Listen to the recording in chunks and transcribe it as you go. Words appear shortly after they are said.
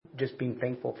just being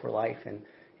thankful for life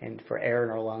and for air in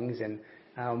our lungs. And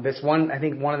I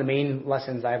think one of the main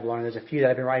lessons I've learned, there's a few that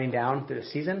I've been writing down through the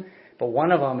season, but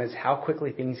one of them is how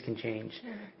quickly things can change.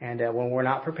 And when we're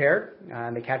not prepared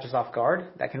and they catch us off guard,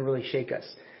 that can really shake us.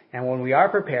 And when we are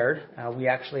prepared, we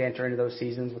actually enter into those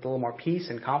seasons with a little more peace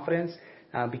and confidence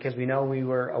because we know we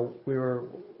were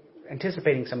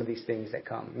anticipating some of these things that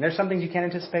come. And there's some things you can't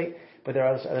anticipate, but there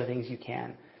are other things you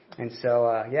can. And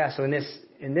so, so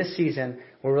in this season,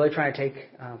 we're really trying to take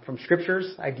from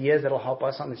scriptures ideas that'll help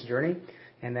us on this journey,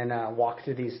 and then walk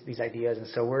through these ideas. And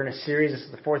so we're in a series. This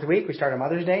is the 4th week. We started on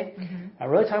Mother's Day.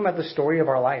 Really talking about the story of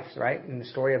our lives, right, and the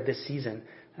story of this season.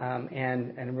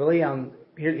 And really,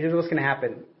 here's what's going to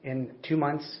happen. In 2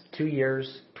 months, 2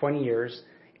 years, 20 years,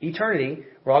 eternity,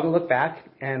 we're all going to look back,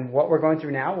 and what we're going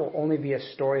through now will only be a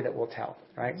story that we'll tell,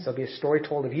 right? So it'll be a story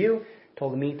told of you,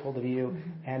 told of me, told of you.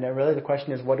 And really the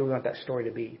question is, what do we want that story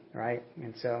to be, right?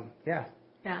 And so, yeah.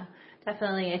 Yeah,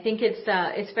 definitely. I think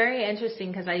it's very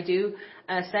interesting because I do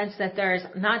sense that there's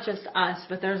not just us,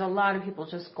 but there's a lot of people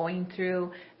just going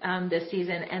through this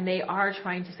season, and they are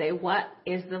trying to say, what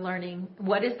is the learning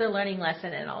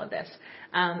lesson in all of this?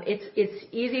 It's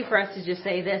easy for us to just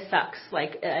say, this sucks.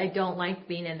 Like, I don't like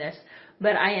being in this.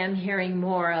 But I am hearing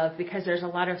more of, because there's a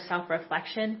lot of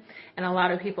self-reflection and a lot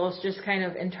of people just kind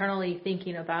of internally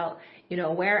thinking about,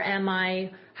 where am I?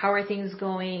 How are things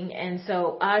going? And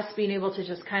so us being able to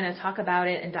just kind of talk about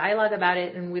it and dialogue about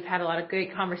it, and we've had a lot of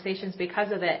great conversations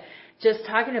because of it, just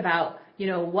talking about,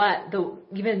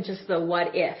 even just the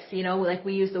what ifs, like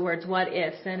we use the words what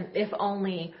ifs and if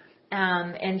only,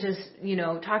 and just,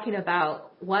 talking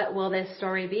about what will this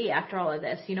story be after all of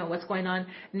this, what's going on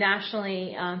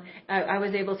nationally. I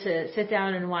was able to sit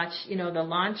down and watch,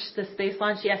 the space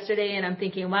launch yesterday, and I'm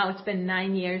thinking, wow, it's been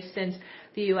 9 years since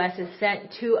the U.S. has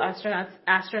sent 2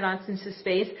 astronauts into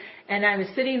space. And I was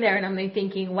sitting there and I'm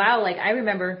thinking, wow, like I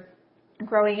remember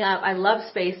growing up, I love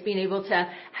space, being able to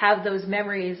have those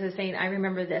memories of saying, I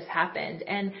remember this happened.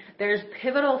 And there's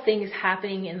pivotal things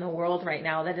happening in the world right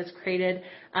now that has created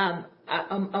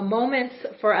a moment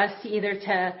for us to either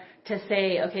to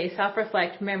say, okay,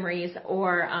 self-reflect, memories,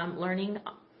 or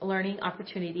learning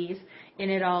opportunities in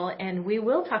it all. And we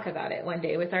will talk about it one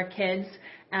day with our kids.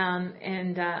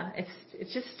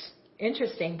 It's just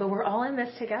interesting, but we're all in this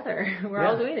together. We're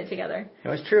all doing it together.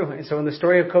 No, it's true. And so when the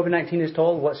story of COVID-19 is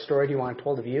told, what story do you want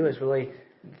told of you is really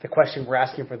the question we're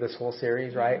asking for this whole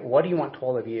series, right? What do you want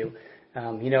told of you?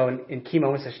 In key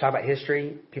moments, as you talk about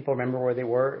history, people remember where they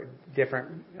were,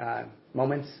 different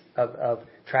moments of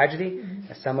tragedy,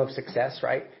 some of success,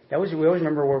 right? We always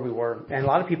remember where we were. And a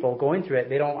lot of people going through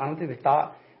it, I don't think they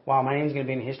thought, wow, my name's going to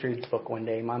be in a history book one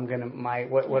day.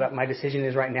 What my decision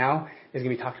is right now is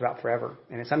going to be talked about forever.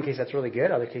 And in some cases that's really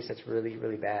good. Other cases that's really,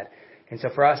 really bad. And so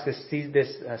for us, this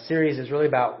series is really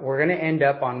about, we're going to end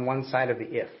up on one side of the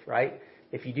if, right?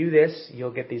 If you do this,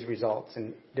 you'll get these results.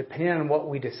 And depending on what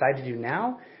we decide to do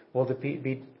now, will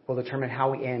determine how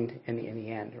we end in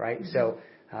the end, right? So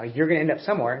you're going to end up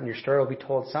somewhere, and your story will be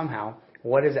told somehow.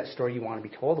 What is that story you want to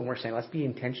be told? And we're saying, let's be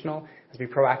intentional, let's be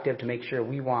proactive to make sure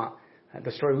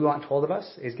the story we want told of us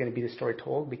is going to be the story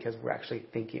told, because we're actually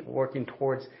working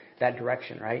towards that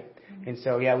direction, right? And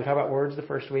so, we talked about words the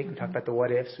first week. We talked about the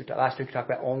what ifs. Last week we talked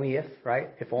about only if, right?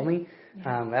 If only.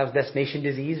 That was destination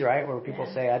disease, right? Where people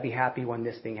say, I'd be happy when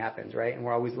this thing happens, right? And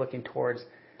we're always looking towards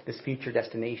this future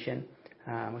destination.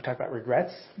 We talked about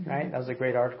regrets, right? That was a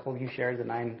great article you shared, the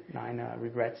nine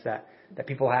regrets that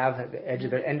people have at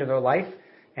the end of their life.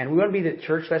 And we want to be the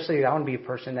church, especially. I want to be a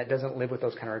person that doesn't live with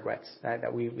those kind of regrets.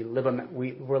 That we're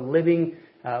living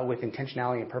with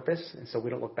intentionality and purpose, and so we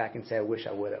don't look back and say, I wish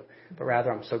I would have. But rather,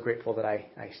 I'm so grateful that I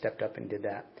stepped up and did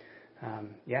that.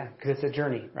 Because it's a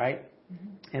journey, right?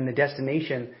 And the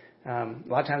destination, a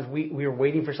lot of times we are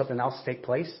waiting for something else to take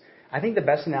place. I think the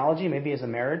best analogy maybe is a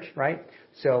marriage, right?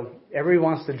 So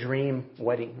everyone wants the dream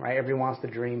wedding, right? Everyone wants the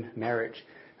dream marriage.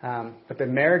 But the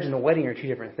marriage and the wedding are two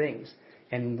different things.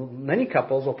 And many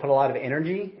couples will put a lot of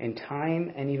energy and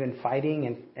time and even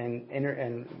fighting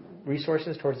and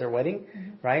resources towards their wedding,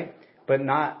 right? But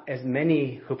not as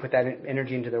many who put that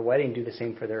energy into their wedding do the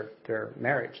same for their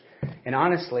marriage. And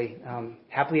honestly,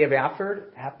 happily ever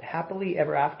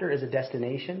after is a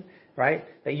destination, right?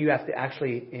 That you have to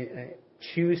actually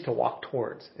choose to walk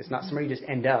towards. It's not somewhere you just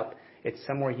end up. It's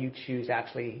somewhere you choose to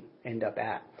actually end up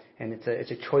at. And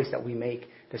it's a choice that we make.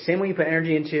 The same way you put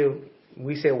energy into,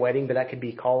 we say a wedding, but that could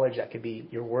be college, that could be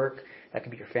your work, that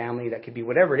could be your family, that could be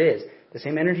whatever it is. The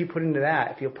same energy you put into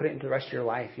that, if you'll put it into the rest of your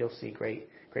life, you'll see great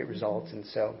results. And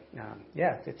so,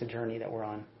 it's a journey that we're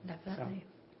on. Definitely.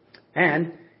 So.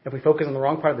 And if we focus on the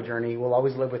wrong part of the journey, we'll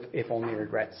always live with if only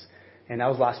regrets. And that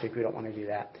was last week. We don't want to do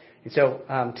that. And so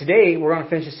today we're going to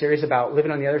finish a series about living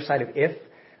on the other side of if.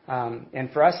 And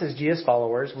for us as Jesus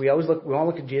followers, we want to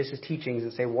look at Jesus' teachings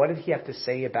and say, what did he have to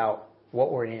say about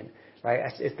what we're in? Right?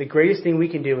 It's the greatest thing we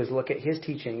can do is look at his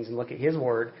teachings and look at his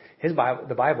word, his Bible,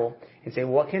 the Bible, and say,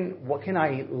 what can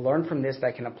I learn from this that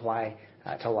I can apply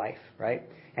to life? Right?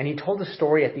 And he told a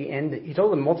story at the end. He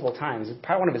told them multiple times. It's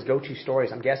probably one of his go-to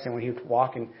stories, I'm guessing, when he would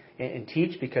walk and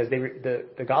teach, because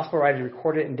the gospel writers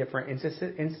recorded it in different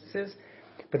instances.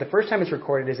 But the first time it's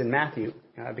recorded is in Matthew,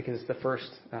 because it's the first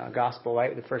gospel,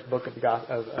 right? The first book of the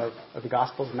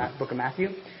Gospels, book of Matthew.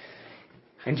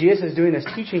 And Jesus is doing this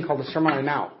teaching called the Sermon on the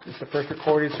Mount. It's the first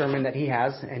recorded sermon that he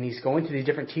has, and he's going through these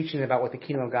different teachings about what the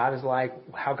kingdom of God is like,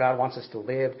 how God wants us to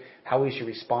live, how we should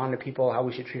respond to people, how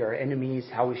we should treat our enemies,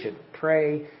 how we should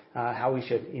pray, how we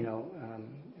should,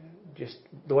 just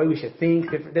the way we should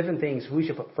think, different things, who we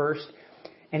should put first.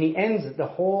 And he ends the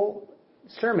whole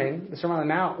sermon, the Sermon on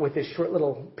the Mount, with this short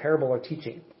little parable or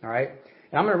teaching. All right,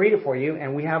 and I'm going to read it for you,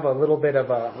 and we have a little bit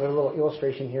of a little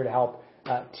illustration here to help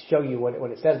to show you what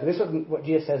it says. But this is what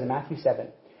Jesus says in Matthew 7.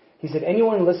 He said,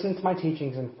 "Anyone who listens to my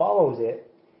teachings and follows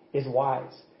it is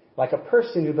wise, like a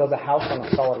person who builds a house on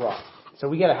a solid rock." So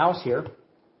we get a house here,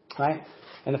 right?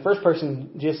 And the first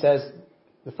person, Jesus says,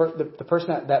 the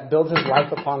person that builds his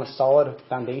life upon a solid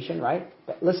foundation, right?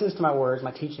 That listens to my words,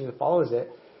 my teaching, that follows it,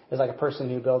 is like a person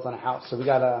who builds on a house. So we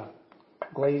got a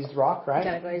glazed rock, right?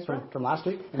 Got a glazed rock. From last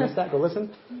week. You missed that? Go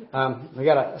listen. We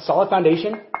got a solid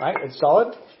foundation, right? It's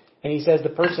solid. And he says the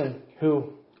person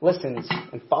who listens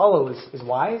and follows is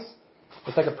wise.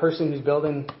 It's like a person who's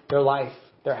building their life,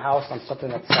 their house on something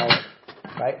that's solid,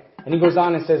 right? And he goes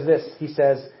on and says this. He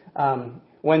says,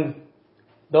 when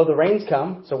the rains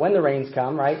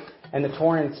come, right, and the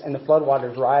torrents and the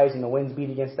floodwaters rise and the winds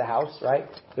beat against the house, right,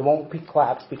 it won't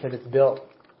collapse because it's built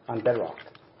on bedrock.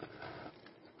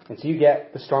 And so you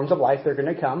get the storms of life. They're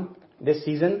going to come. This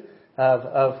season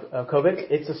of COVID,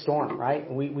 it's a storm, right?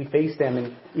 We face them,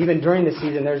 and even during this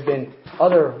season, there's been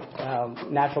other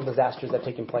natural disasters that have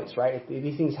taken place, right? If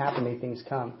these things happen, these things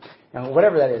come. And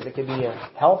whatever that is, it could be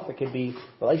health, it could be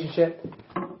relationship.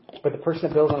 But the person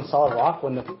that builds on solid rock,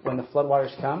 when the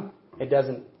floodwaters come, it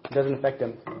doesn't affect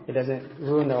them. It doesn't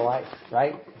ruin their life,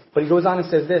 right? But he goes on and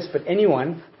says this: but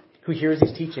anyone who hears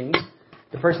these teachings,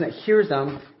 the person that hears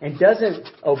them and doesn't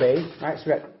obey, right? So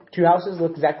we got two houses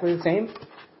look exactly the same.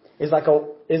 Is like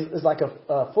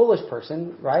a foolish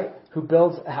person, right? Who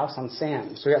builds a house on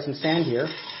sand. So we got some sand here.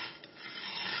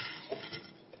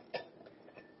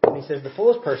 And he says the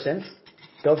foolish person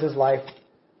builds his life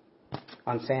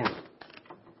on sand.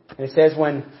 And it says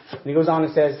and he goes on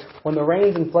and says, when the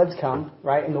rains and floods come,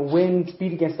 right, and the winds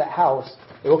beat against that house,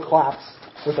 it will collapse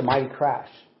with a mighty crash.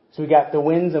 So we got the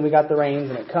winds and we got the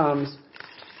rains, and it comes.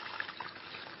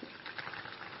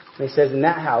 And he says in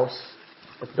that house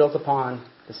that's built upon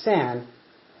the sand,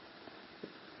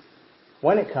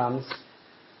 when it comes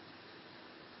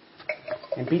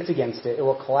and beats against it, it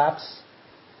will collapse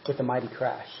with a mighty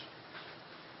crash.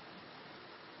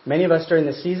 Many of us during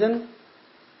this season,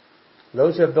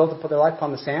 those who have built their life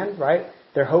upon the sand, right,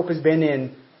 their hope has been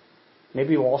in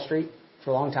maybe Wall Street for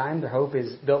a long time. Their hope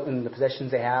is built in the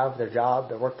possessions they have, their job,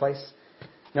 their workplace.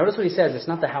 Notice what he says. It's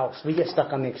not the house. We get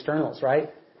stuck on the externals, right?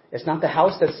 It's not the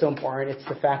house that's so important. It's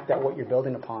the fact that what you're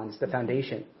building upon is the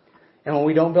foundation. And when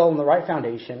we don't build on the right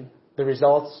foundation, the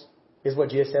results is what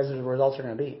Jesus says the results are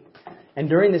going to be. And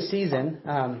during this season,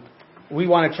 we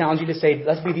want to challenge you to say,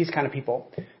 let's be these kind of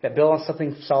people that build on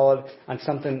something solid, on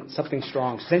something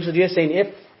strong. Essentially, Jesus is saying,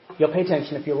 if you'll pay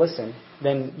attention, if you'll listen,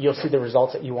 then you'll see the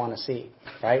results that you want to see,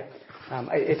 right?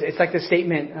 It's like the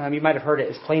statement, you might have heard it,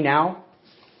 is play now,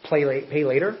 pay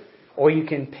later, or you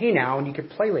can pay now and you can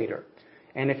play later.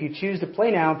 And if you choose to play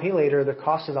now and pay later, the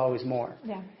cost is always more.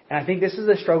 Yeah. And I think this is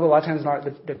a struggle a lot of times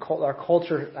our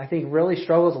culture, I think, really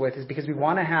struggles with, is because we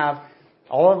want to have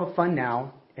all of the fun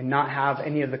now and not have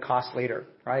any of the cost later,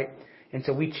 right? And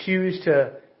so we choose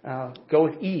to go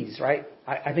with ease, right?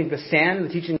 I think the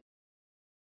teaching,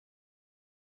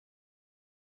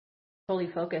 fully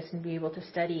focus and be able to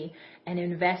study and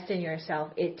invest in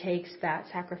yourself, it takes that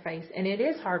sacrifice. And it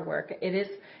is hard work. It is,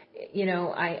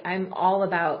 I'm all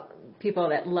about people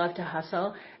that love to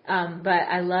hustle, but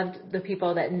I loved the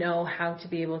people that know how to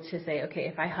be able to say, okay,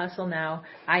 if I hustle now,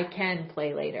 I can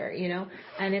play later,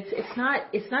 And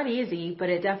it's not easy, but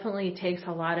it definitely takes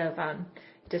a lot of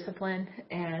discipline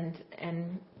and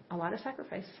a lot of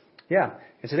sacrifice. Yeah.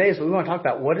 And today is what we want to talk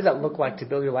about. What does that look like to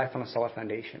build your life on a solid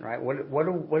foundation, right?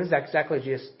 What is that exactly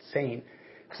Jesus saying?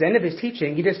 Because at the end of his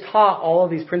teaching, he just taught all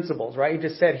of these principles, right? He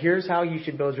just said, here's how you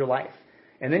should build your life.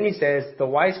 And then he says, the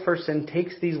wise person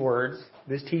takes these words,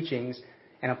 these teachings,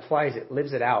 and applies it,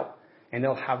 lives it out, and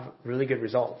they'll have really good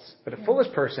results. But a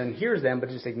foolish person hears them but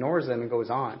just ignores them and goes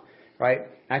on, right?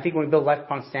 And I think when we build life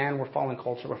upon sand, we're following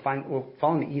culture. We're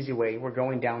following the easy way. We're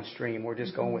going downstream. We're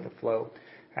just going with the flow,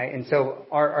 right? And so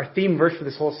our theme verse for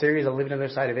this whole series, I'll leave it on the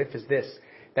other side of it, is this,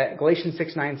 that Galatians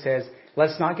 6:9 says,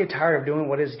 let's not get tired of doing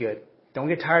what is good. Don't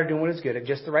get tired of doing what is good. At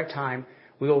just the right time,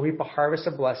 we will reap a harvest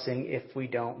of blessing if we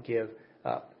don't give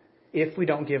up. If we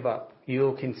don't give up,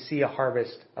 you can see a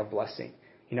harvest of blessing.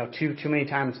 Too many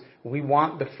times we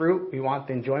want the fruit, we want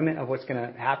the enjoyment of what's going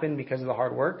to happen because of the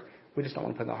hard work. We just don't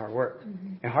want to put in the hard work.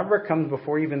 And hard work comes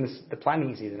before even the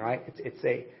planting season, right?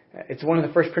 It's one of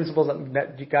the first principles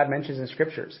that God mentions in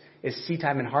scriptures is seed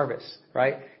time and harvest,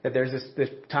 right? That there's this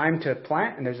time to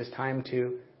plant and there's this time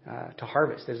to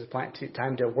harvest. There's a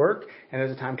time to work and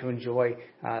there's a time to enjoy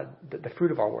the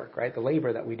fruit of our work, right? The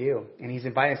labor that we do. And he's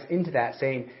inviting us into that,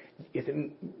 saying,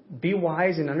 be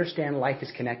wise and understand life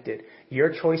is connected.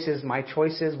 Your choices, my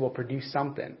choices will produce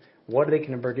something. What are they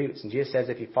going to produce? And Jesus says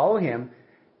if you follow him,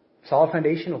 solid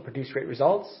foundation will produce great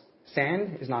results.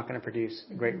 Sand is not going to produce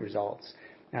great results.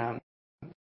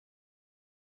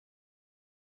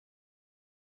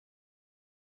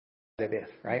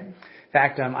 Right? In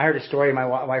fact, I heard a story. My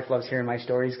wife loves hearing my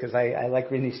stories because I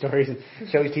like reading these stories and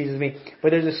she always teases me.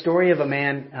 But there's a story of a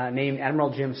man named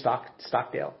Admiral Jim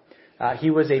Stockdale.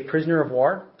 He was a prisoner of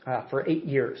war for 8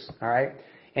 years. All right,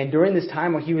 and during this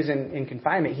time when he was in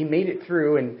confinement, he made it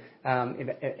through and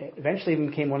eventually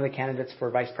became one of the candidates for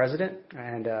vice president.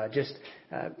 And I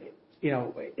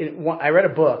read a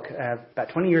book about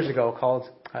 20 years ago called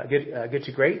Good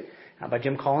to Great by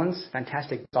Jim Collins.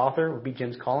 Fantastic author. Would be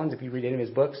Jim Collins. If you read any of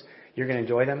his books, you're going to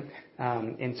enjoy them.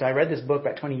 And so I read this book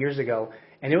about 20 years ago,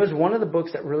 and it was one of the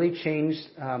books that really changed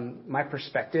my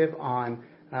perspective on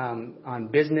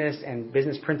business and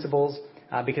business principles.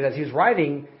 Because as he was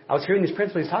writing, I was hearing these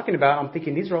principles he's talking about. I'm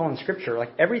thinking these are all in Scripture.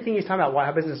 Like everything he's talking about,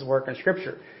 how businesses work in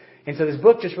Scripture. And so this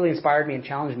book just really inspired me and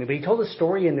challenged me. But he told a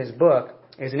story in this book.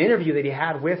 It was an interview that he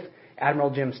had with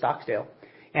Admiral Jim Stockdale.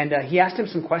 And he asked him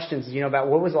some questions, about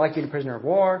what was it like being a prisoner of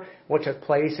war, what took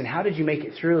place, and how did you make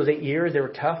it through those 8 years? They were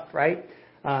tough, right?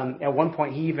 At one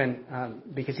point, he even,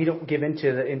 because he don't give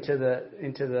into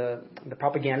the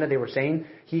propaganda they were saying,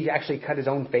 he actually cut his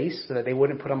own face so that they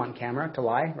wouldn't put him on camera to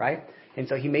lie, right? And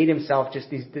so he made himself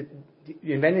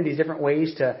invented these different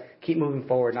ways to keep moving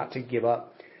forward, not to give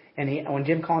up. And when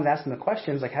Jim Collins asked him the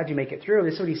questions, like, how'd you make it through?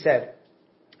 This is what he said.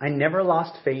 I never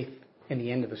lost faith in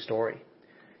the end of the story.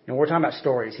 We're talking about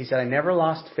stories. He said, I never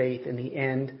lost faith in the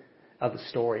end of the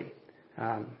story.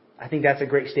 I think that's a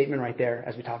great statement right there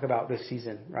as we talk about this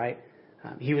season, right?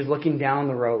 He was looking down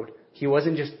the road. He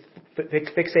wasn't just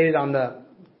fixated on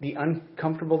the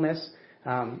uncomfortableness,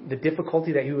 the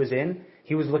difficulty that he was in.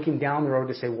 He was looking down the road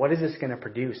to say, what is this going to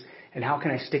produce? And how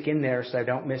can I stick in there so I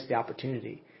don't miss the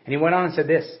opportunity? And he went on and said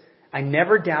this, I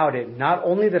never doubted not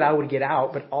only that I would get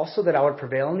out, but also that I would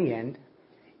prevail in the end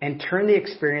and turn the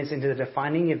experience into the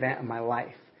defining event of my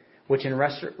life, which in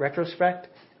retrospect,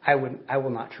 I will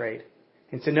not trade.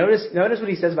 And so notice what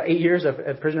he says about 8 years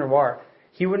of prisoner of war.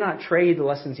 He would not trade the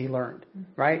lessons he learned,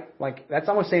 right? Like that's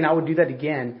almost saying I would do that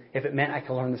again if it meant I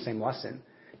could learn the same lesson.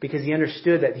 Because he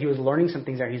understood that he was learning some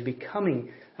things there. He was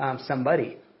becoming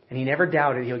somebody. And he never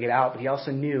doubted he'll get out, but he also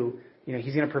knew,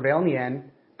 he's going to prevail in the end.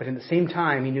 But in the same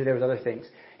time, he knew there was other things.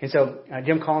 And so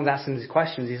Jim Collins asked him these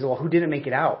questions. He said, well, who didn't make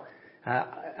it out?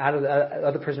 Out of the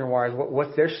other prisoner of war,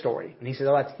 what's their story? And he said,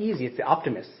 that's easy. It's the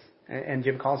optimists. And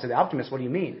Jim Collins said, the optimists, what do you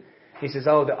mean? He says,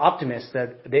 the optimists,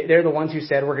 they're the ones who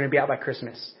said we're going to be out by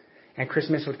Christmas. And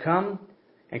Christmas would come,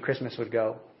 and Christmas would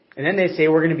go. And then they'd say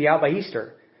we're going to be out by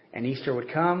Easter. And Easter would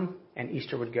come, and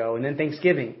Easter would go. And then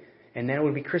Thanksgiving. And then it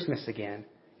would be Christmas again.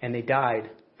 And they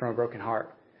died from a broken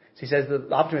heart. So he says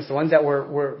the optimists, the ones that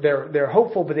they're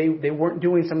hopeful, but they weren't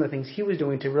doing some of the things he was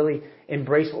doing to really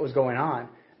embrace what was going on.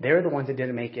 They're the ones that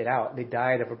didn't make it out. They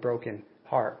died of a broken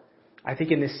heart. I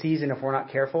think in this season, if we're not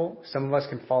careful, some of us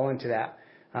can fall into that.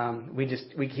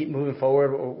 We keep moving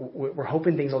forward. We're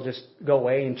hoping things will just go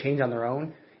away and change on their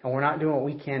own. And we're not doing what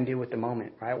we can do with the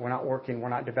moment, right? We're not working. We're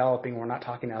not developing. We're not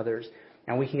talking to others.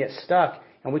 And we can get stuck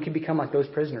and we can become like those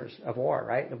prisoners of war,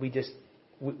 right? That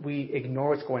we ignore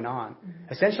what's going on.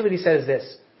 Mm-hmm. Essentially what he says is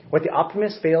this. What the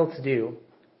optimists failed to do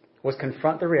was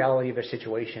confront the reality of their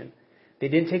situation. They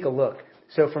didn't take a look.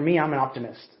 So for me, I'm an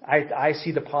optimist. I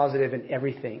see the positive in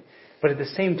everything. But at the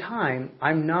same time,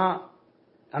 I'm not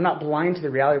blind to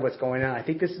the reality of what's going on. I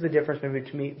think this is the difference maybe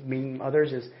between me and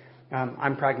others is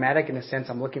I'm pragmatic in the sense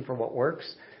I'm looking for what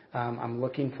works. I'm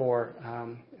looking for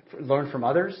learn from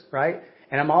others, right?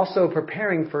 And I'm also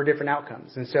preparing for different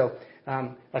outcomes. And so,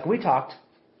 like we talked,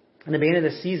 in the beginning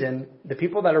of the season, the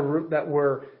people that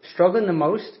were struggling the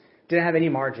most didn't have any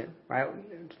margin, right?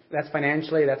 That's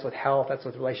financially, that's with health, that's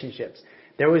with relationships.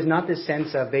 There was not this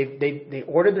sense of they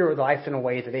ordered their life in a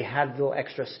way that they had a little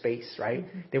extra space, right?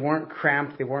 Mm-hmm. They weren't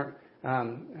cramped, they weren't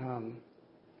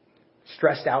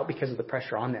stressed out because of the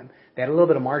pressure on them. They had a little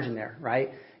bit of margin there,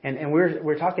 right? And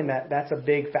we're talking that's a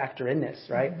big factor in this,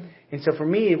 right? Mm-hmm. And so for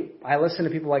me, I listen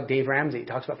to people like Dave Ramsey. He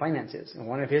talks about finances, and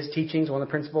one of his teachings, one of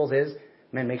the principles is,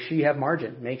 man, make sure you have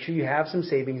margin. Make sure you have some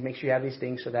savings. Make sure you have these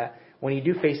things so that when you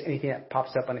do face anything that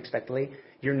pops up unexpectedly,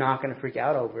 you're not going to freak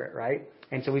out over it, right?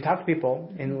 And so we talk to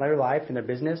people in their life, in their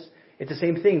business. It's the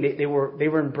same thing. They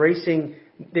were embracing,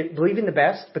 believing the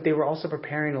best, but they were also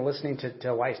preparing and listening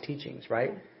to wise teachings,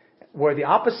 right? Where the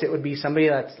opposite would be somebody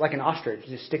that's like an ostrich,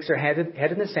 just sticks their head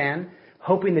in the sand,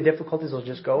 hoping the difficulties will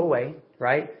just go away,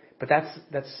 right? But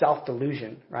that's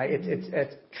self-delusion, right?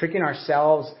 It's tricking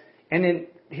ourselves. And then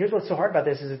here's what's so hard about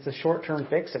this is it's a short-term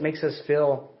fix. It makes us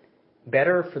feel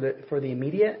better for the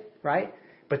immediate, right?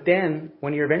 But then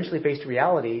when you're eventually faced with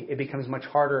reality, it becomes much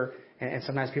harder, and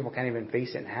sometimes people can't even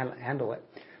face it and handle it.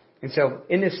 And so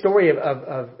in this story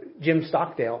of Jim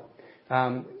Stockdale,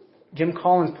 Jim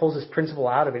Collins pulls this principle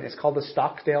out of it. It's called the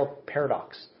Stockdale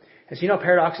paradox. As you know,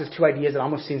 paradox is two ideas that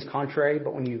almost seems contrary,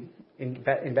 but when you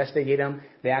investigate them,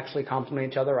 they actually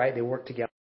complement each other, right? They work together.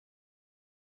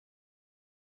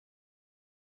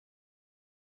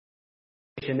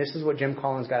 And this is what Jim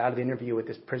Collins got out of the interview with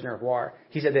this prisoner of war.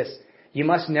 He said this: you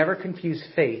must never confuse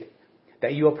faith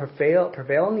that you will prevail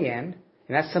in the end,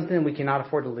 and that's something that we cannot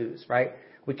afford to lose, right?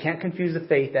 We can't confuse the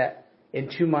faith that in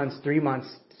 2 months, 3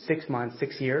 months, 6 months,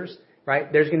 6 years,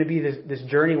 right? There's going to be this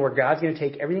journey where God's going to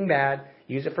take everything bad,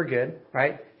 use it for good,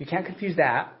 right? You can't confuse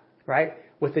that, right,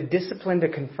 with the discipline to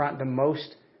confront the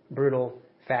most brutal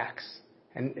facts.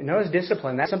 And notice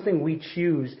discipline, that's something we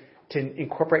choose to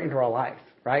incorporate into our life,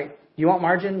 right? You want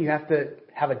margin, you have to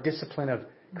have a discipline of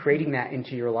creating that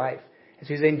into your life. And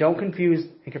so he's saying don't confuse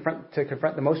and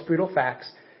confront the most brutal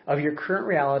facts of your current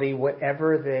reality,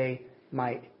 whatever they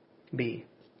might be.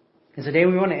 And today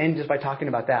we want to end just by talking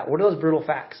about that. What are those brutal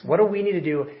facts? What do we need to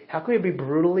do? How can we be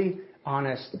brutally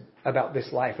honest about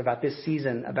this life, about this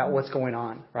season, about what's going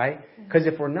on, right? Because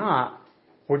if we're not,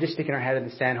 we're just sticking our head in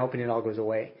the sand hoping it all goes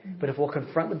away. But if we'll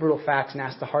confront the brutal facts and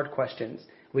ask the hard questions,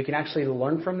 we can actually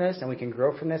learn from this and we can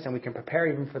grow from this and we can prepare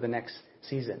even for the next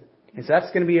season. And so that's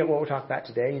going to be what we'll talk about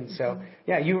today. And so,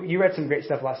 yeah, you read some great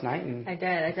stuff last night. And I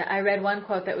did. I read one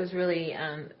quote that was really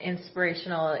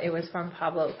inspirational. It was from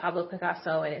Pablo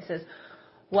Picasso, and it says,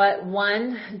 "What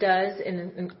one does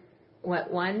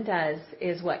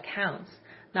is what counts,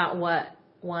 not what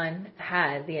one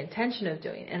had the intention of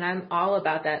doing." And I'm all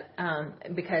about that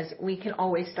because we can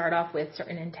always start off with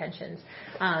certain intentions.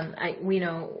 We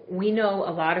know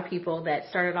a lot of people that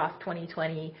started off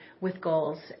 2020 with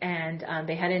goals, and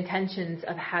they had intentions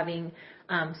of having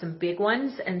some big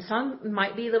ones, and some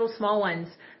might be little small ones.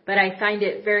 But I find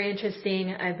it very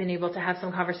interesting. I've been able to have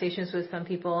some conversations with some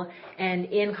people, and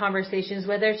in conversations,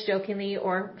 whether it's jokingly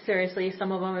or seriously,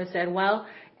 some of them have said, "Well,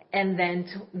 and then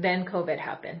COVID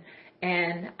happened."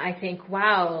 And I think,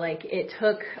 wow, like it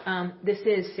took, this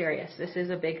is serious. This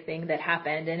is a big thing that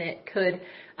happened, and it could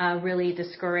really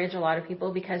discourage a lot of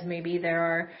people because maybe there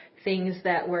are things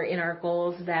that were in our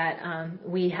goals that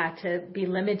we had to be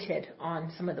limited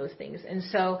on some of those things. And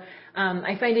so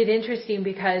I find it interesting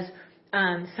because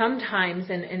sometimes,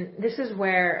 and this is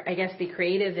where I guess the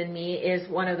creative in me is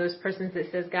one of those persons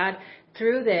that says, God,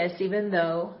 through this, even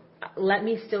though, let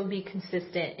me still be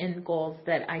consistent in goals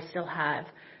that I still have.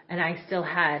 And I still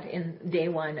had in day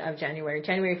one of January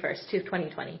 1st,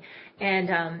 2020. And,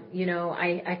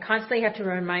 I constantly have to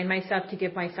remind myself to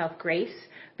give myself grace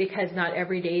because not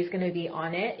every day is going to be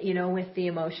on it, with the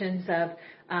emotions of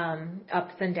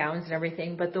ups and downs and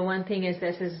everything. But the one thing is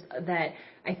that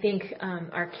I think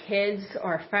our kids,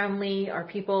 our family, our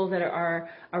people that are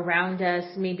around us,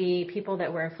 maybe people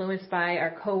that we're influenced by,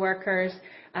 our coworkers,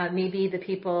 maybe the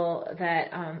people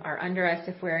that are under us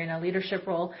if we're in a leadership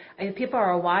role, people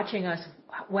are watching us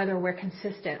whether we're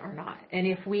consistent or not, and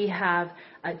if we have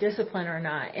a discipline or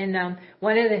not. And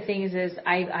one of the things is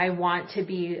I want to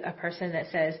be a person that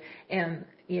says,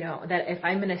 that if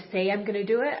I'm going to say I'm going to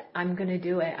do it, I'm going to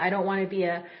do it. I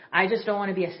just don't want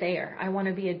to be a sayer. I want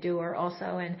to be a doer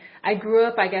also. And I grew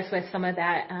up, I guess, with some of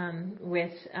that,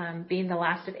 with being the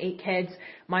last of 8 kids.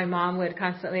 My mom would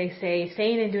constantly say,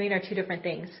 saying and doing are 2 different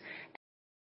things.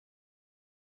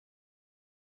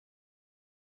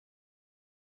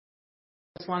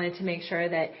 Wanted to make sure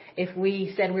that if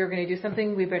we said we were going to do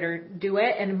something, we better do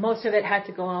it. And most of it had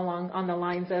to go along on the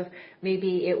lines of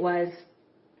maybe it was,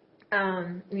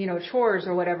 chores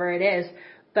or whatever it is.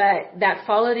 But that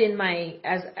followed in my,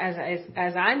 as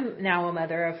I'm now a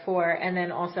mother of 4, and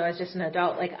then also as just an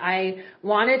adult, like I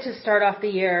wanted to start off the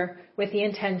year with the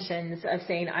intentions of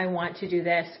saying, I want to do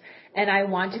this, and I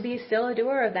want to be still a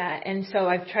doer of that. And so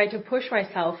I've tried to push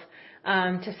myself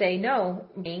to say, no,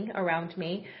 being around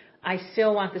me, I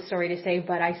still want the story to say,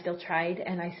 but I still tried,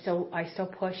 and I still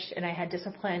pushed, and I had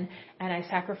discipline, and I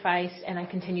sacrificed, and I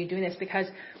continued doing this because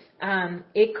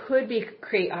it could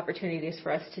create opportunities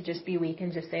for us to just be weak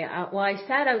and just say, well, I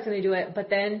said I was going to do it, but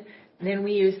then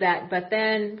we use that, but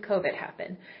then COVID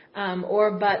happened,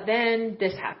 but then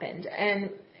this happened,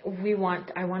 and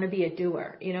I want to be a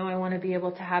doer, I want to be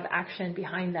able to have action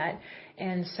behind that,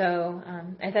 and so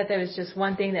I thought that was just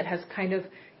one thing that has kind of,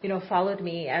 followed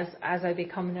me as I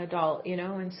become an adult,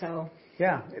 and so.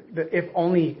 Yeah, if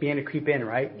only began to creep in,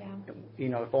 right?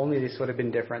 Yeah. If only this would have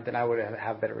been different, then I would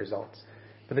have better results.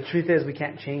 But the truth is, we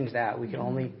can't change that. We can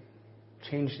only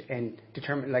change and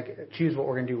determine, choose what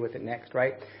we're going to do with it next,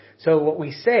 right? So what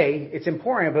we say, it's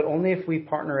important, but only if we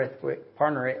partner it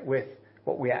with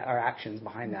our actions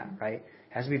behind that, right? It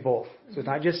has to be both. So it's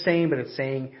not just saying, but it's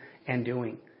saying and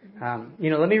doing.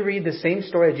 Let me read the same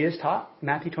story that Jesus taught in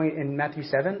Matthew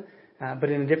 7, but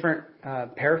in a different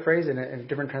paraphrase and a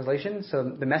different translation. So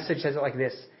the message says it like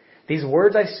this: "These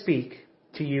words I speak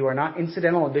to you are not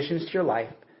incidental additions to your life,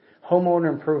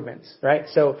 homeowner improvements," right?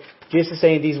 So Jesus is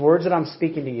saying these words that I'm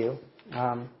speaking to you,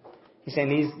 he's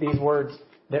saying these words,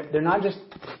 they're not just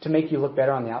to make you look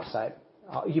better on the outside.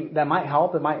 That might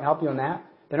help. It might help you on that.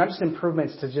 They're not just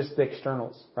improvements to just the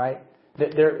externals, right?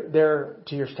 They're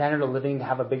to your standard of living, to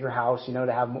have a bigger house, to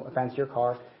have a fancier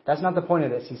car. That's not the point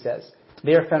of this, he says.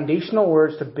 They are foundational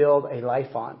words to build a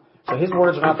life on. So his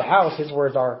words are not the house. His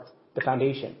words are the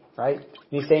foundation, right? And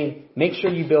he's saying, make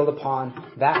sure you build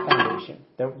upon that foundation.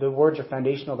 The words are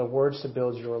foundational, the words to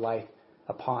build your life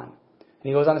upon. And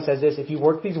he goes on and says this: if you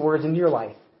work these words into your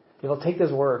life, you'll take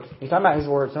this word. He's talking about his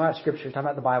words, not about Scripture, he's talking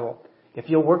about the Bible. If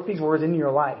you'll work these words into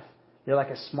your life, you're like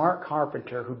a smart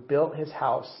carpenter who built his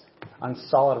house on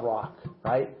solid rock,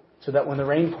 right? So that when the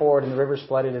rain poured and the rivers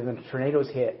flooded and the tornadoes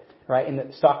hit, right, and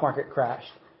the stock market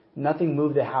crashed, nothing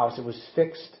moved the house. It was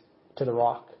fixed to the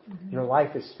rock. Mm-hmm. Your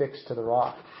life is fixed to the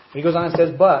rock. He goes on and says,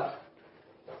 but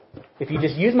if you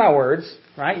just use my words,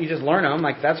 right, you just learn them,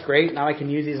 that's great. Now I can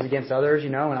use these against others,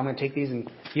 and I'm going to take these and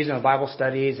use them in Bible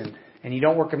studies, and you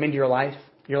don't work them into your life,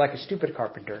 you're like a stupid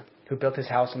carpenter who built his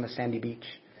house on the sandy beach.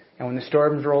 And when the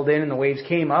storms rolled in and the waves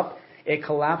came up, it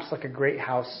collapsed like a great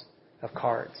house of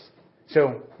cards.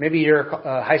 So maybe you're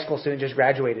a high school student, just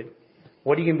graduated.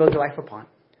 What are you going to build your life upon?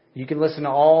 You can listen to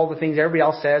all the things everybody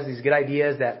else says, these good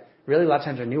ideas that really a lot of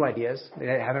times are new ideas. They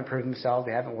haven't proven themselves.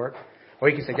 They haven't worked. Or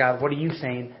you can say, God, what are you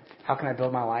saying? How can I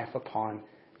build my life upon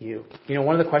you?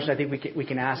 One of the questions I think we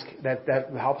can ask that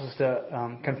helps us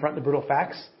to confront the brutal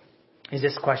facts is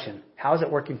this question: how is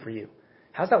it working for you?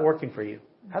 How's that working for you?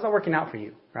 How's that working out for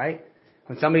you, right?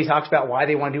 When somebody talks about why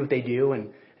they want to do what they do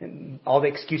and all the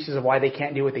excuses of why they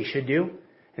can't do what they should do,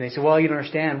 and they say, well, you don't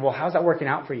understand. Well, how's that working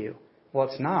out for you? Well,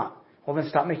 it's not. Well, then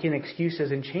stop making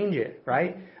excuses and change it,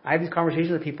 right? I have these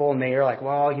conversations with people, and they are like,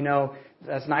 well,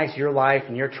 that's nice, your life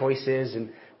and your choices,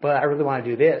 but I really want to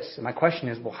do this. And my question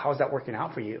is, well, how's that working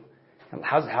out for you? And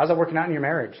how's that working out in your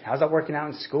marriage? How's that working out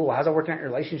in school? How's that working out in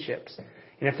your relationships?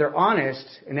 And if they're honest,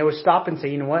 and they would stop and say,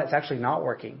 you know what, it's actually not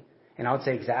working. And I would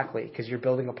say, exactly, because you're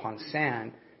building upon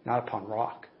sand, not upon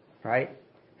rock, right?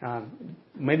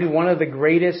 Maybe one of the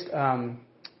greatest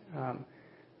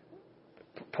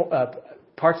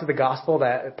parts of the gospel,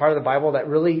 part of the Bible that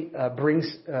really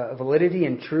brings validity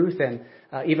and truth and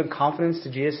even confidence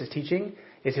to Jesus' teaching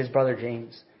is his brother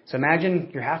James. So imagine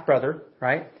your half-brother,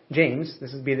 right? James,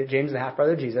 this would be that James, the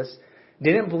half-brother of Jesus,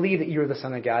 didn't believe that you were the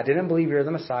Son of God, didn't believe you were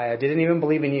the Messiah, didn't even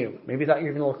believe in you. Maybe thought you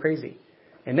were even a little crazy.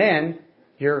 And then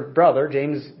your brother,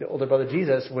 James, the older brother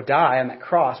Jesus, would die on that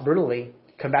cross brutally,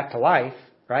 come back to life,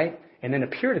 right? And then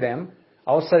appear to them.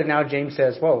 All of a sudden now James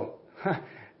says, whoa,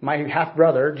 my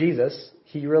half-brother, Jesus,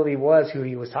 he really was who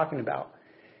he was talking about.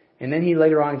 And then he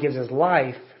later on gives his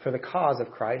life for the cause of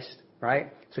Christ,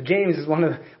 right? So James is one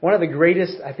of the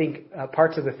greatest, I think,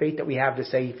 parts of the faith that we have to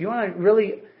say, if you want to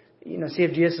really, see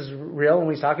if Jesus is real and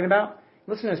what he's talking about,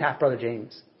 listen to his half-brother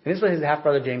James. And this is what his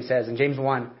half-brother James says in James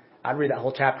 1. I'd read that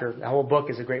whole chapter. That whole book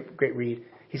is a great, great read.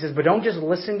 He says, but don't just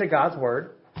listen to God's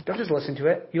word. Don't just listen to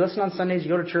it. You listen on Sundays, you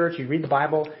go to church, you read the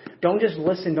Bible. Don't just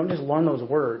listen. Don't just learn those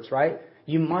words, right?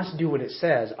 You must do what it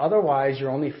says. Otherwise, you're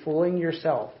only fooling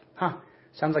yourself.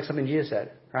 Sounds like something Jesus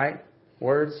said, right?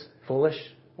 Words, foolish.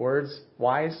 Words,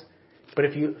 wise. But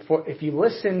if you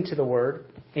listen to the word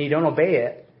and you don't obey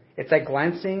it, it's like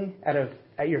glancing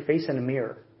at your face in a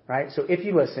mirror, right? So if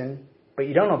you listen, but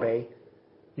you don't obey,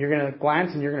 You're going to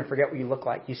glance and you're going to forget what you look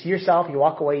like. You see yourself, you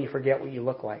walk away, you forget what you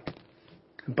look like.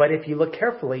 But if you look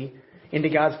carefully into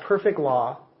God's perfect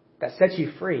law that sets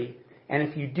you free, and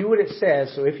if you do what it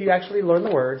says, so if you actually learn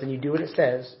the words and you do what it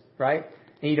says, right,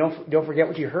 and you don't forget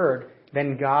what you heard,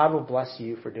 then God will bless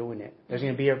you for doing it. There's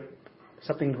going to be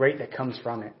something great that comes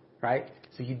from it, right?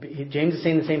 So James is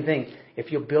saying the same thing.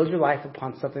 If you'll build your life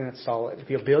upon something that's solid, if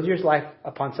you'll build your life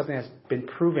upon something that's been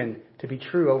proven to be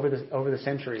true over the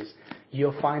centuries,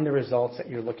 you'll find the results that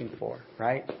you're looking for,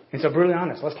 right? And so brutally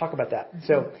honest, let's talk about that.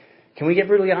 So can we get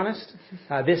brutally honest?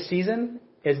 This season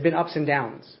has been ups and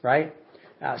downs, right?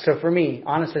 So for me,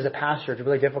 honest as a pastor, it's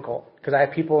really difficult because I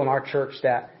have people in our church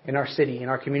in our city, in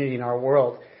our community, in our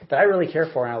world that I really care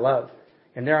for and I love.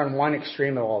 And they're on one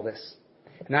extreme of all this.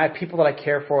 And I have people that I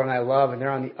care for and I love, and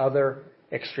they're on the other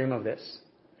extreme of this.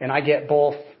 And I get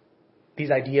both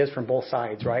these ideas from both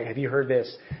sides, right? Have you heard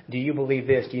this? Do you believe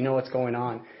this? Do you know what's going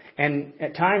on? And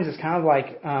at times it's kind of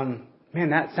like, man,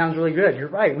 that sounds really good. You're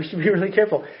right. We should be really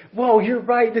careful. Whoa, you're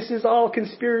right. This is all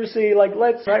conspiracy. Like,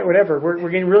 right, whatever. We're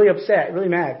getting really upset, really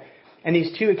mad. And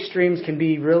these two extremes can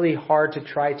be really hard to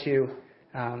try to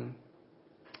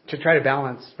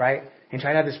balance, right? And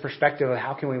try to have this perspective of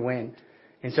how can we win.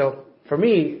 And so for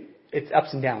me, it's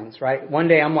ups and downs, right? One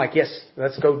day I'm like, yes,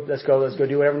 let's go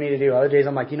do whatever we need to do. Other days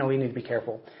I'm like, we need to be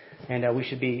careful, and we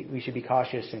should be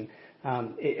cautious. And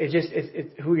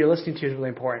who you're listening to is really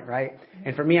important, right?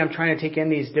 And for me, I'm trying to take in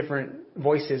these different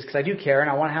voices because I do care and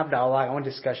I want to have dialogue, I want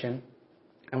discussion.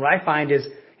 And what I find is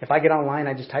if I get online,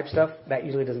 I just type stuff. That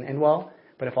usually doesn't end well.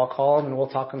 But if I'll call them and we'll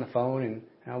talk on the phone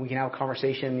and we can have a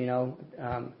conversation,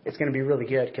 it's going to be really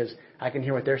good because I can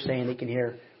hear what they're saying, they can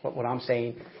hear what I'm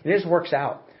saying, and it just works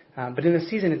out. But in the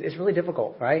season, it's really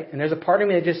difficult, right? And there's a part of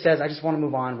me that just says, I just want to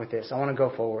move on with this. I want to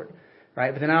go forward,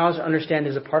 right? But then I also understand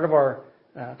there's a part of our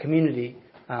community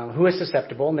who is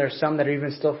susceptible, and there's some that are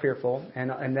even still fearful.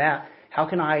 And that, how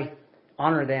can I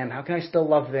honor them? How can I still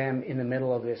love them in the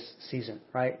middle of this season,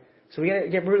 right? So we got to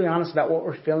get brutally honest about what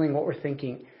we're feeling, what we're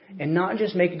thinking, and not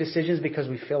just make decisions because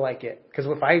we feel like it. Because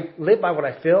if I live by what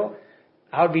I feel,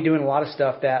 I would be doing a lot of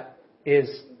stuff that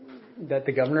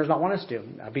the governor does not want us to do.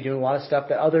 I'd be doing a lot of stuff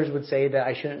that others would say that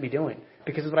I shouldn't be doing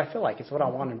because it's what I feel like. It's what I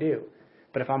want to do.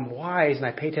 But if I'm wise and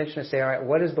I pay attention to say, all right,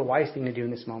 what is the wise thing to do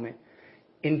in this moment?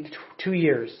 In 2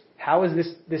 years, how is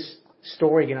this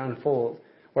story going to unfold?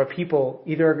 Where people,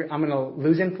 either I'm going to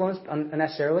lose influence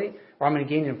unnecessarily or I'm going to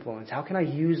gain influence. How can I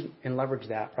use and leverage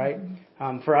that, right?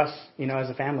 For us, as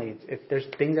a family, if there's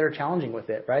things that are challenging with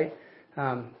it, right?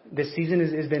 This season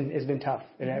has been tough,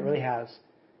 and it really has.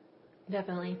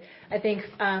 Definitely. I think,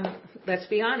 let's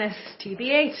be honest,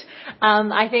 TBH.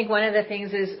 I think one of the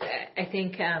things is,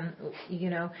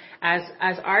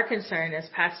 as our concern as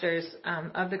pastors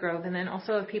of the Grove, and then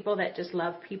also of people that just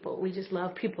love people, we just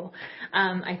love people.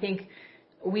 I think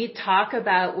we talk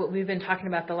about what we've been talking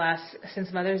about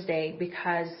since Mother's Day,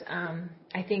 because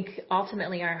I think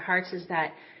ultimately our hearts is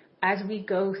that as we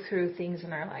go through things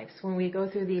in our lives, when we go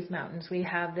through these mountains, we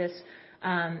have this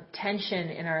tension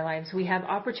in our lives. We have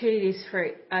opportunities for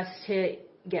us to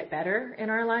get better in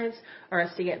our lives or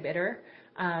us to get bitter,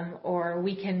 or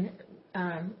we can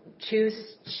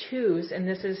choose, and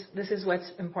this is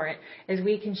what's important, is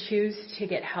we can choose to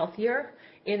get healthier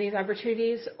in these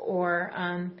opportunities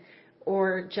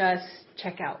or just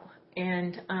check out.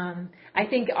 And I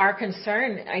think our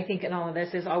concern, in all of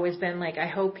this has always been like, I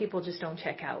hope people just don't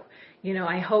check out.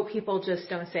 I hope people just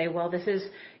don't say, well, this is,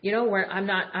 I'm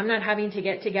not having to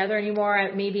get together anymore.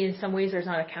 Maybe in some ways there's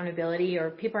not accountability, or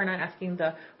people are not asking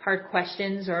the hard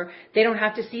questions, or they don't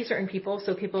have to see certain people,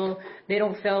 so they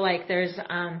don't feel like there's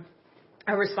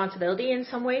a responsibility in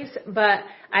some ways. But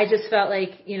I just felt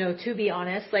like, to be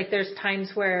honest, like there's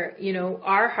times where,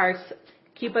 our hearts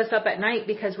keep us up at night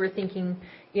because we're thinking,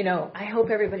 I hope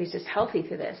everybody's just healthy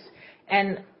through this.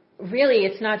 And really,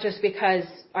 it's not just because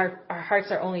our hearts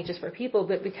are only just for people,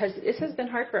 but because this has been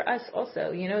hard for us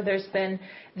also. There's been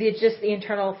the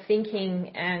internal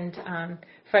thinking and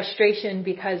frustration,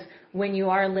 because when you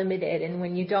are limited and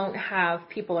when you don't have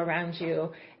people around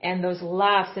you and those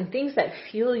laughs and things that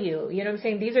fuel you, what I'm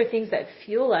saying? These are things that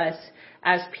fuel us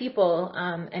as people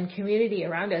and community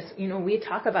around us. We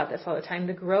talk about this all the time.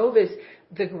 The Grove is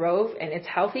the Grove, and it's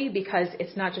healthy because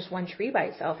it's not just one tree by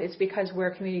itself. It's because we're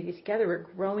a community together. We're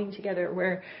growing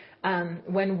together.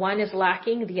 When one is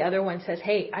lacking, the other one says,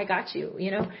 hey, I got you,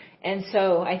 And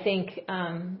so I think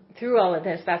through all of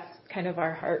this, that's kind of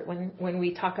our heart when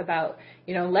we talk about,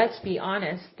 let's be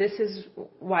honest. This is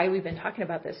why we've been talking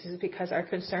about this, is because our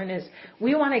concern is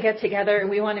we want to get together.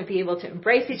 We want to be able to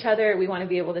embrace each other. We want to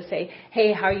be able to say,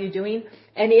 hey, how are you doing?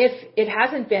 And if it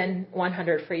hasn't been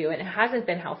 100 for you and it hasn't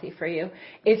been healthy for you,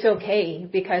 it's okay,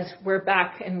 because we're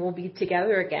back and we'll be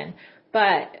together again.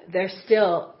 But there's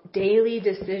still daily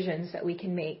decisions that we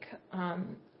can make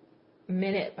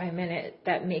minute by minute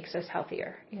that makes us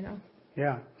healthier,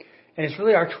 Yeah. And it's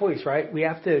really our choice, right? We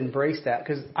have to embrace that,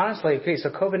 because honestly, okay, so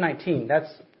COVID-19, that's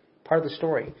part of the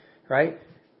story, right?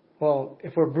 Well,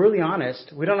 if we're brutally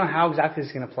honest, we don't know how exactly this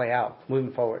is going to play out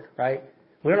moving forward, right?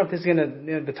 We don't know if this is going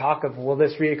to, the talk of, will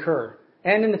this reoccur?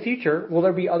 And in the future, will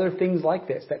there be other things like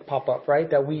this that pop up, right,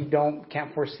 that we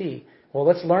can't foresee? Well,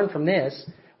 let's learn from this.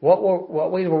 What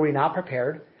ways were we not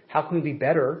prepared? How can we be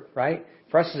better, right?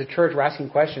 For us as a church, we're asking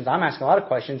questions. I'm asking a lot of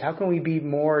questions. How can we be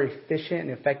more efficient and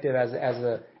effective as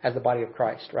the body of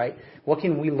Christ, right? What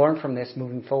can we learn from this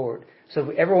moving forward? So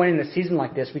if everyone in a season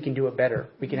like this, we can do it better.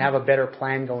 We can have a better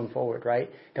plan going forward, right?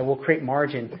 That will create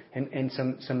margin and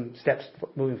some steps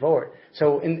moving forward.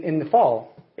 So in the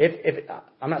fall, if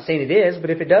I'm not saying it is, but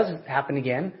if it does happen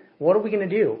again, what are we going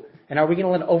to do? And are we going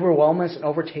to let it overwhelm us and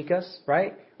overtake us,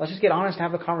 right? Let's just get honest and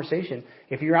have a conversation.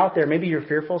 If you're out there, maybe you're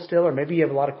fearful still, or maybe you have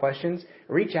a lot of questions,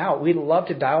 reach out. We'd love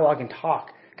to dialogue and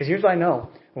talk. Because here's what I know.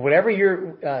 Whatever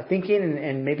you're thinking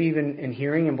and maybe even in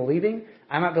hearing and believing,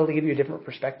 I might be able to give you a different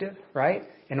perspective, right?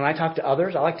 And when I talk to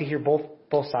others, I like to hear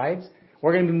both sides.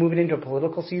 We're going to be moving into a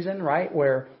political season, right,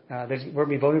 where we're going to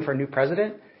be voting for a new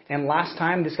president. And last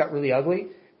time this got really ugly.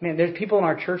 Man, there's people in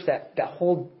our church that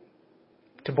hold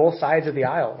to both sides of the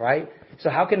aisle, right? So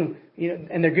how can,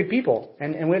 and they're good people.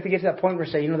 And we have to get to that point where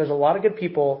we say, there's a lot of good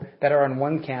people that are in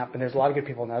one camp and there's a lot of good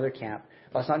people in another camp.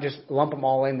 Let's not just lump them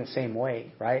all in the same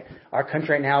way, right? Our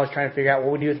country right now is trying to figure out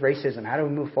what we do with racism. How do we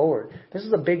move forward? This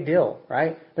is a big deal,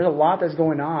 right? There's a lot that's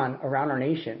going on around our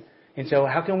nation. And so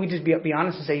how can we just be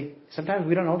honest and say, sometimes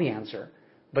we don't know the answer.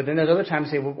 But then there's other times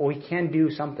to say, well, we can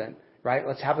do something, right?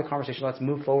 Let's have the conversation. Let's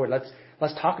move forward.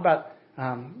 Let's talk about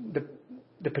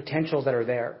the potentials that are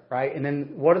there, right? And then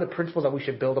what are the principles that we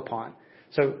should build upon?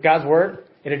 So God's Word,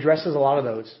 it addresses a lot of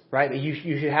those, right? That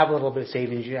you should have a little bit of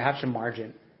savings. You should have some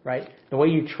margin, right? The way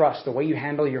you trust, the way you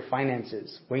handle your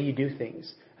finances, the way you do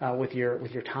things with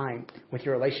your time, with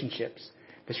your relationships.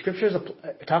 The Scriptures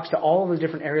talks to all of those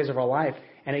different areas of our life,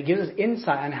 and it gives us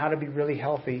insight on how to be really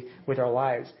healthy with our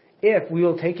lives. If we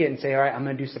will take it and say, all right, I'm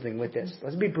going to do something with this.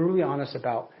 Let's be brutally honest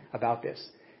about this.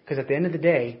 Because at the end of the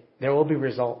day, there will be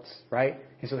results, right?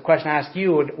 And so the question I ask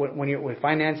you, when you're with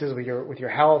finances, with your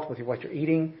health, with what you're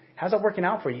eating, how's that working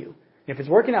out for you? And if it's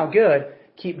working out good,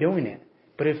 keep doing it.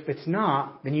 But if it's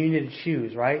not, then you need to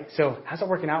choose, right? So how's that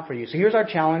working out for you? So here's our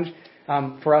challenge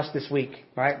for us this week,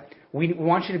 right? We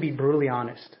want you to be brutally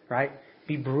honest, right?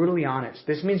 Be brutally honest.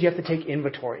 This means you have to take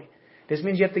inventory. This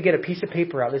means you have to get a piece of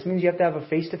paper out. This means you have to have a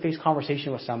face-to-face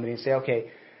conversation with somebody and say,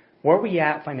 okay, where are we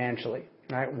at financially?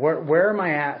 Right? Where am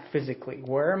I at physically?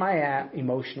 Where am I at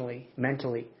emotionally,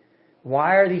 mentally?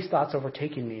 Why are these thoughts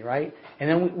overtaking me, right? And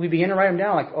then we begin to write them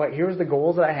down, like, all right, here's the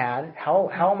goals that I had.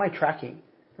 How am I tracking,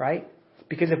 right?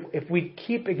 Because if we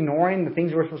keep ignoring the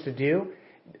things we're supposed to do,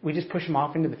 we just push them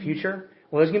off into the future.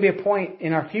 Well, there's going to be a point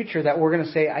in our future that we're going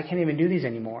to say, I can't even do these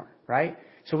anymore, right?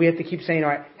 So we have to keep saying, all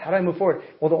right, how do I move forward?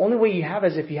 Well, the only way you have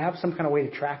is if you have some kind of way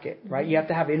to track it, right? You have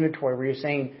to have inventory where you're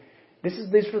saying,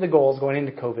 these are the goals going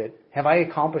into COVID. Have I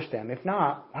accomplished them? If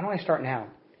not, why don't I start now?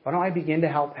 Why don't I begin to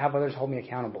have others hold me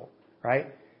accountable, right?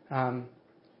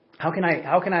 How can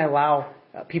I allow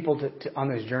people to on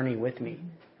this journey with me,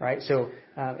 right? So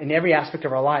in every aspect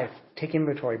of our life, take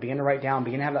inventory, begin to write down,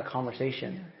 begin to have that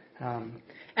conversation.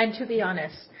 And to be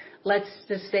honest, let's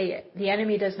just say it. The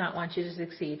enemy does not want you to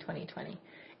succeed 2020.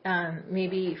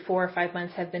 Maybe 4 or 5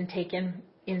 months have been taken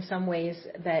in some ways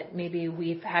that maybe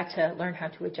we've had to learn how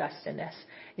to adjust in this.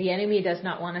 The enemy does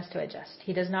not want us to adjust.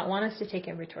 He does not want us to take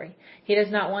inventory. He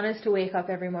does not want us to wake up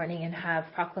every morning and have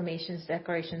proclamations,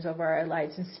 declarations over our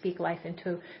lives and speak life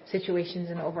into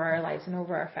situations and over our lives and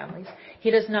over our families.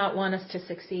 He does not want us to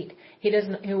succeed. He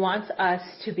wants us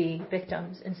to be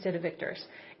victims instead of victors.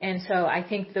 And so I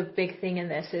think the big thing in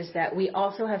this is that we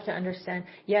also have to understand,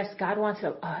 yes, God wants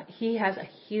He has a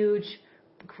huge,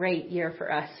 great year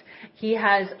for us. He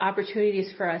has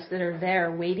opportunities for us that are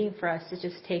there waiting for us to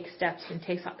just take steps and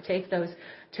take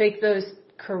those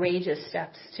courageous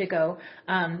steps to go.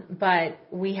 But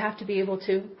we have to be able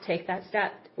to take that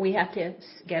step. We have to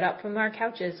get up from our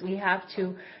couches. We have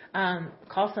to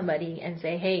call somebody and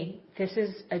say, hey, this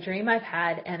is a dream I've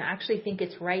had, and I actually think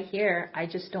it's right here. I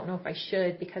just don't know if I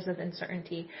should because of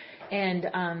uncertainty.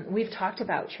 And we've talked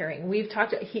about cheering.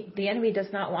 The enemy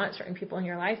does not want certain people in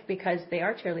your life because they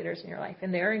are cheerleaders in your life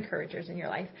and they are encouragers in your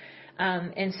life.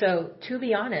 And so, to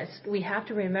be honest, we have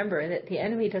to remember that the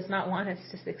enemy does not want us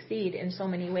to succeed in so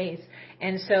many ways.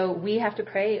 And so we have to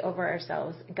pray over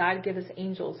ourselves. God, give us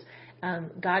angels.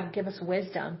 God, give us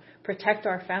wisdom. Protect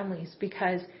our families,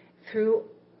 because through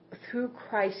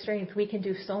Christ's strength, we can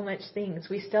do so much things.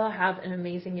 We still have an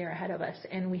amazing year ahead of us,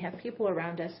 and we have people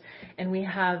around us, and we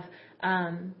have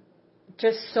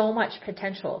just so much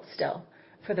potential still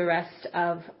for the rest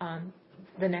of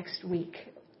the next week.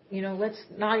 Let's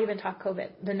not even talk COVID.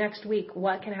 The next week,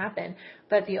 what can happen?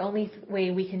 But the only way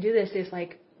we can do this is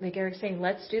like Eric's saying,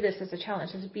 let's do this as a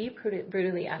challenge. Let's be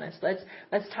brutally honest. Let's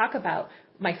talk about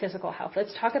my physical health.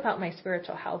 Let's talk about my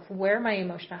spiritual health, where my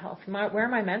emotional health, where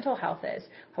my mental health is.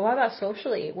 How about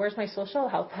socially? Where's my social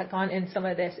health gone in some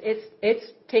of this? It's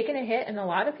taken a hit in a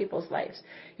lot of people's lives.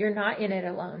 You're not in it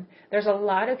alone. There's a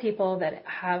lot of people that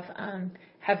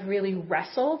have really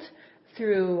wrestled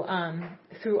through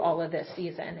all of this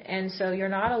season. And so you're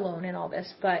not alone in all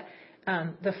this, but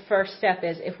the first step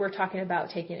is, if we're talking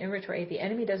about taking inventory, the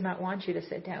enemy does not want you to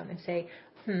sit down and say,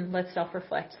 let's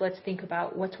self-reflect. Let's think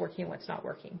about what's working and what's not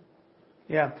working.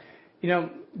 Yeah.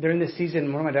 During this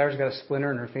season, one of my daughters got a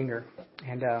splinter in her finger,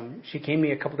 and she came to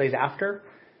me a couple days after.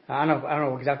 I don't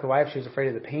know exactly why, if she was afraid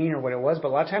of the pain or what it was, but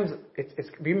a lot of times it's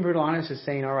being brutal honest is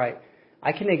saying, all right,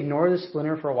 I can ignore the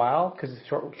splinter for a while because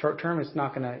short term it's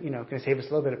not going to save us a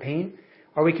little bit of pain,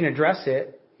 or we can address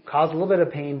it, cause a little bit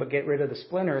of pain, but get rid of the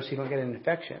splinter so you don't get an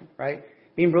infection, right?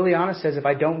 Being really honest says, if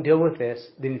I don't deal with this,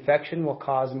 the infection will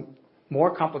cause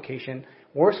more complication,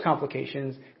 worse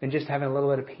complications than just having a little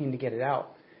bit of pain to get it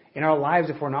out. In our lives,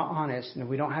 if we're not honest and if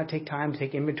we don't take time to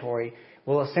take inventory,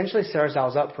 we'll essentially set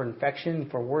ourselves up for infection,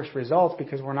 for worse results,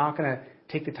 because we're not going to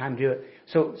take the time to do it.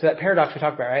 So that paradox we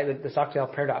talked about, right? The Stockdale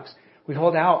paradox. We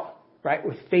hold out, right,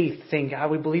 with faith, saying,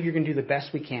 God, we believe you're going to do the best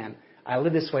we can. I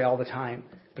live this way all the time.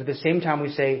 But at the same time,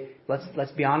 we say,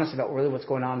 let's be honest about really what's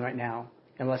going on right now,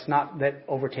 and let's not let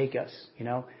overtake us.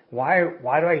 Why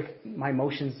do my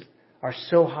emotions are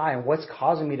so high, and what's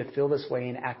causing me to feel this way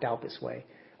and act out this way?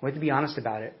 We have to be honest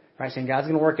about it, right? Saying God's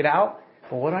going to work it out,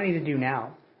 but what do I need to do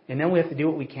now? And then we have to do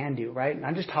what we can do, right?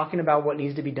 Not just talking about what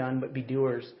needs to be done, but be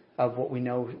doers of what we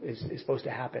know is supposed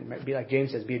to happen. Right? Be like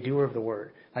James says, be a doer of the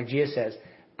word. Like Jesus says,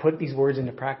 put these words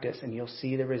into practice, and you'll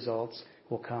see the results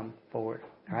will come forward.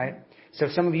 All right. So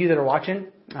some of you that are watching,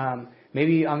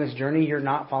 maybe on this journey you're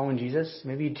not following Jesus.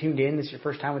 Maybe you tuned in. This is your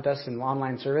first time with us in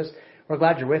online service. We're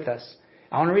glad you're with us.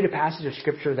 I want to read a passage of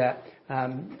Scripture that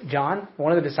John,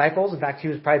 one of the disciples, in fact, he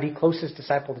was probably the closest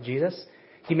disciple to Jesus.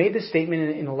 He made this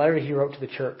statement in a letter he wrote to the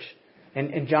church.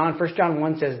 And 1 John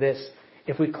 1 says this: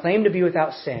 if we claim to be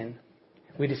without sin,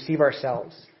 we deceive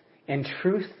ourselves, and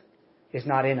truth is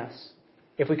not in us.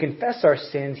 If we confess our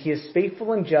sins, He is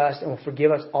faithful and just and will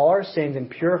forgive us all our sins and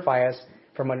purify us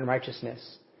from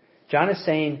unrighteousness. John is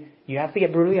saying you have to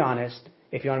get brutally honest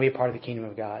if you want to be a part of the kingdom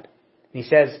of God. And he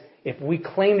says, if we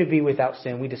claim to be without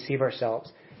sin, we deceive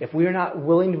ourselves. If we are not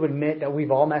willing to admit that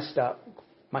we've all messed up,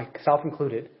 myself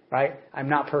included, right? I'm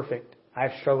not perfect. I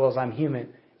have struggles. I'm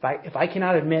human. If I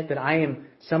cannot admit that I am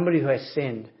somebody who has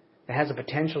sinned, that has a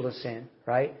potential to sin,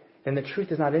 right? Then the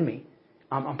truth is not in me.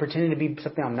 I'm pretending to be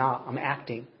something I'm not. I'm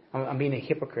acting. I'm being a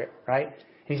hypocrite, right?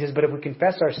 And he says, but if we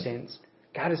confess our sins,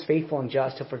 God is faithful and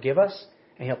just to forgive us,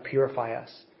 and He'll purify us.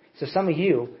 So some of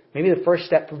you, maybe the first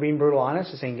step for being brutal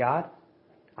honest is saying, God,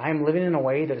 I am living in a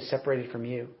way that is separated from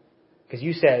you. Because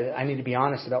you said I need to be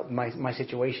honest about my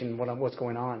situation, what's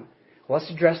going on. Well,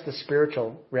 let's address the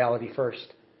spiritual reality first.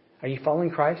 Are you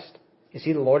following Christ? Is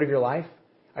He the Lord of your life?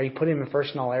 Are you putting Him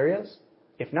first in all areas?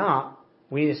 If not,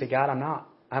 we need to say, God, I'm not.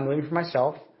 I'm living for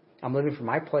myself. I'm living for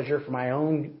my pleasure, for my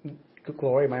own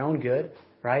glory, my own good,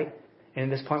 right? And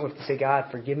at this point, we have to say,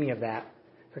 God, forgive me of that.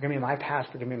 Forgive me of my past.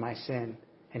 Forgive me of my sin.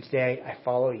 And today, I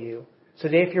follow you. So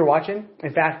today, if you're watching,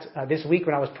 in fact, this week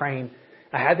when I was praying,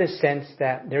 I had this sense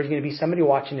that there's going to be somebody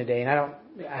watching today, and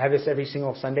I have this every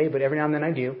single Sunday, but every now and then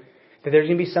I do, that there's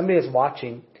going to be somebody that's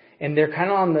watching, and they're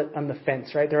kind of on the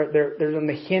fence, right? They're on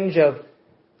the hinge of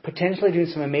potentially doing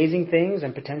some amazing things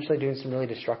and potentially doing some really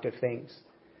destructive things.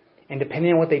 And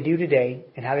depending on what they do today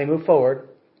and how they move forward,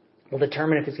 will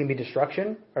determine if it's going to be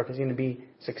destruction or if it's going to be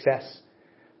success.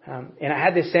 And I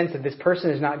had this sense that this person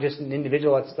is not just an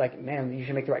individual that's like, man, you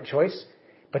should make the right choice.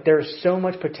 But there's so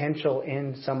much potential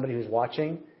in somebody who's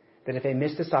watching that if they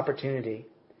miss this opportunity,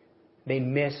 they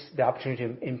miss the opportunity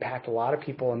to impact a lot of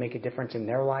people and make a difference in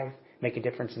their life, make a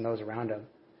difference in those around them.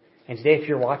 And today, if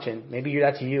you're watching, maybe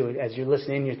that's you. As you're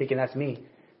listening, you're thinking, that's me.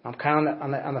 I'm kind of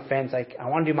on the fence. Like, I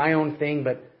want to do my own thing,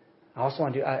 but I also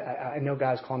want to I know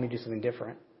God's calling me to do something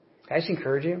different. I just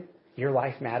encourage you. Your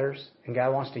life matters, and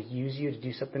God wants to use you to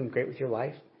do something great with your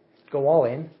life. Go all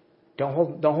in. Don't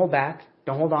hold back.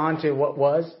 Don't hold on to what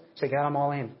was. Say, God, I'm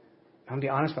all in. I'm going to be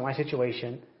honest about my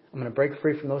situation. I'm going to break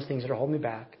free from those things that are holding me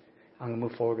back. I'm going to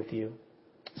move forward with you.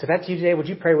 So if that's you today, would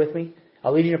you pray with me?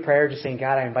 I'll lead you in a prayer just saying,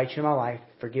 God, I invite you into my life.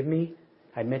 Forgive me.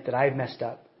 I admit that I've messed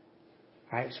up.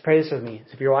 All right, so pray this with me.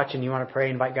 So if you're watching, you want to pray,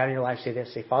 invite God in your life, say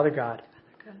this. Say, Father God,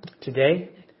 today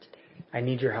I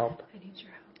need your help.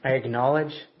 I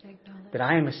acknowledge that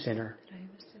I am a sinner.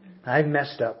 I've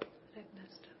messed up.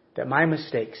 That my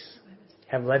mistakes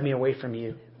have led me away from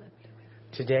you.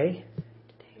 Today,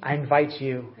 I invite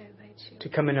you to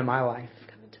come into my life.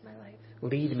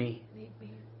 Lead me.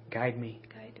 Guide me.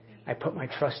 I put my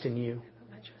trust in you.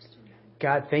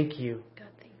 God, thank you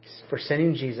for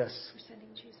sending Jesus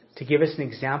to give us an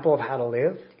example of how to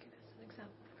live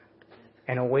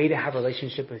and a way to have a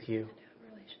relationship with you.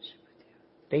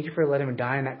 Thank you for letting him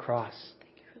die on that cross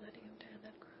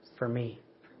for me,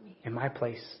 in my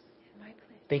place.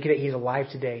 Thank you that he's alive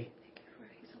today,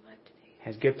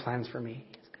 has good plans for me.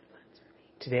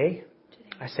 Today,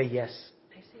 I say yes.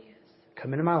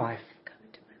 Come into my life.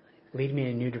 Lead me in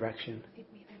a new direction.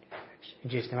 In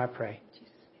Jesus' name I pray.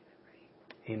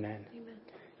 Amen.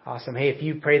 Awesome. Hey, if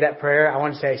you prayed that prayer, I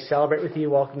want to say I celebrate with you.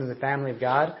 Welcome to the family of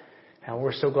God. And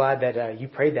we're so glad that you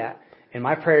prayed that. And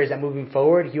my prayer is that moving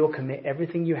forward, you'll commit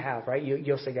everything you have, right?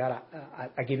 You'll say, God,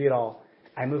 I give you it all.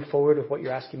 I move forward with what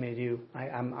you're asking me to do.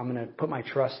 I'm going to put my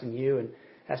trust in you. And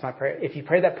that's my prayer. If you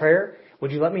prayed that prayer,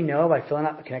 would you let me know by filling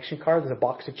out the connection card? There's a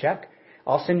box to check.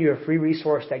 I'll send you a free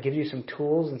resource that gives you some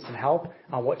tools and some help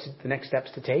on what's the next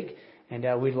steps to take. And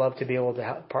we'd love to be able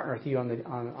to partner with you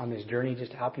on this journey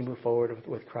just to help you move forward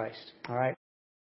with Christ. All right.